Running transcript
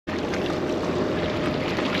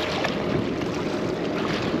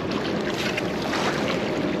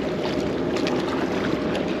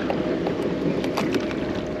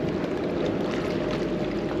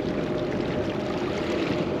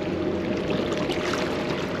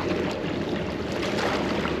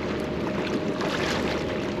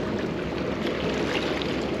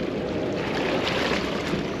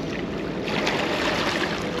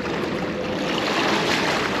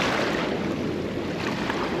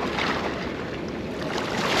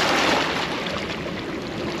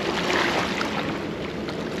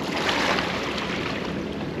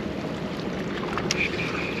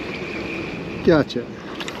Gotcha.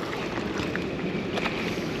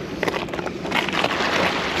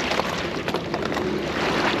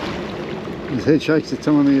 His head shakes, it's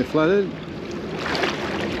telling me a flathead.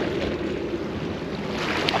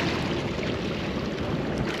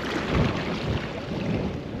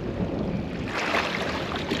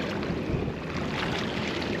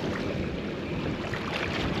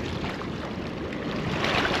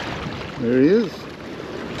 There he is.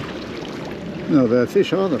 Not a bad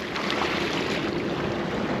fish either.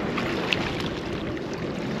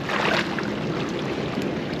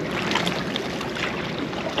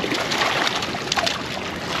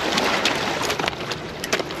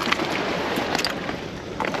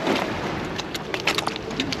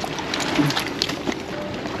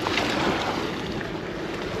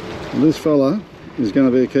 This fella is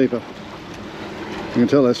going to be a keeper. You can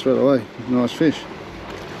tell that straight away. Nice fish.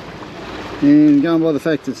 And going by the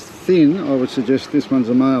fact it's thin, I would suggest this one's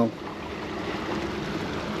a male.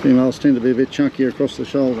 Females tend to be a bit chunkier across the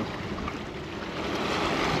shoulder.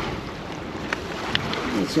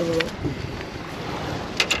 Let's have a look.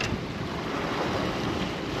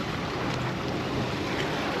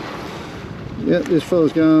 Yeah, this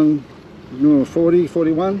fella's going 40,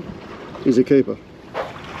 41. He's a keeper.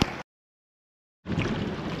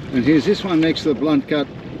 And here's this one next to the blunt cut.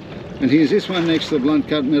 And here's this one next to the blunt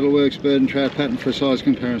cut Metalworks bird and trout pattern for a size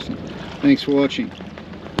comparison. Thanks for watching.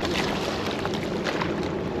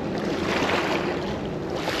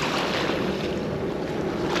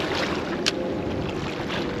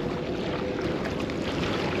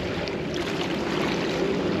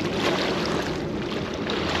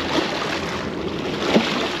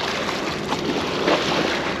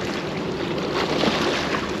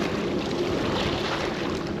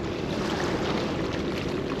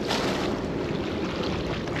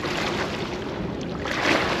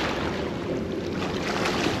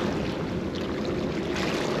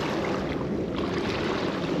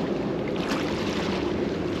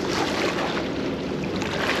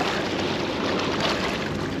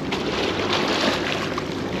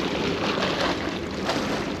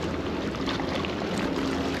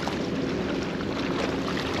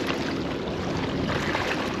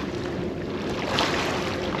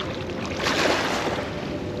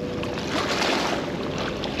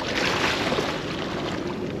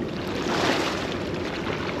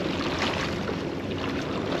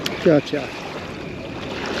 Gotcha. I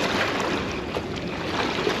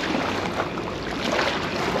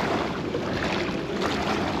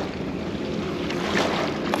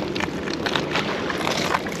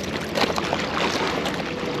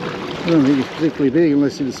don't think it's particularly big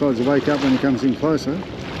unless he decides to wake up when he comes in closer.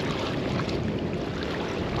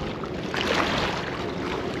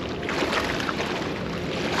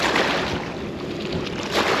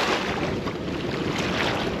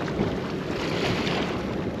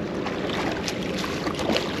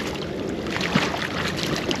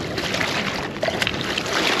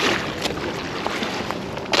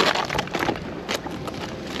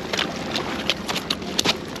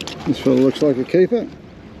 This fella looks like a keeper.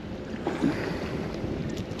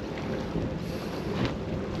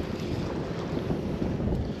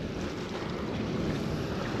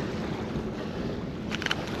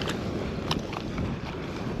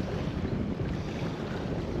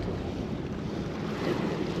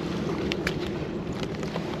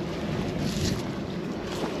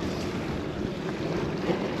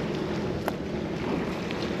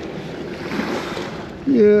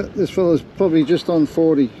 Yeah, this fella's probably just on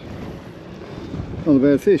 40. Not a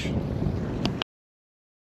bad fish.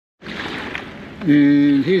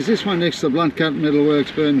 And here's this one next to the blunt cut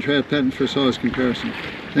Metalworks bird and trout pattern for a size comparison.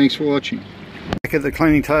 Thanks for watching. Back at the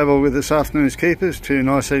cleaning table with this afternoon's keepers, two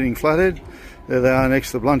nice eating flathead. There they are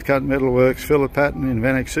next to the blunt cut Metalworks fillet pattern in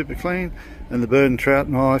Vanek Super Clean and the bird and trout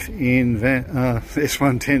knife in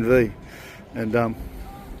S110V. And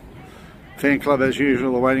fan club as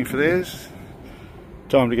usual are waiting for theirs.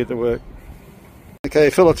 Time to get to work. Okay,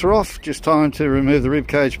 fillets are off, just time to remove the rib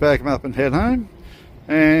cage, back them up and head home.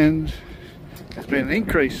 And there's been an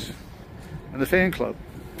increase in the fan club.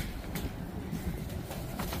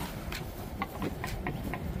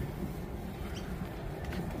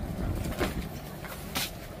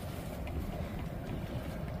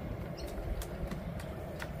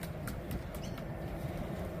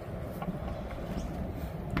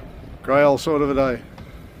 Grey old sort of a day.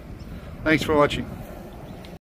 Thanks for watching.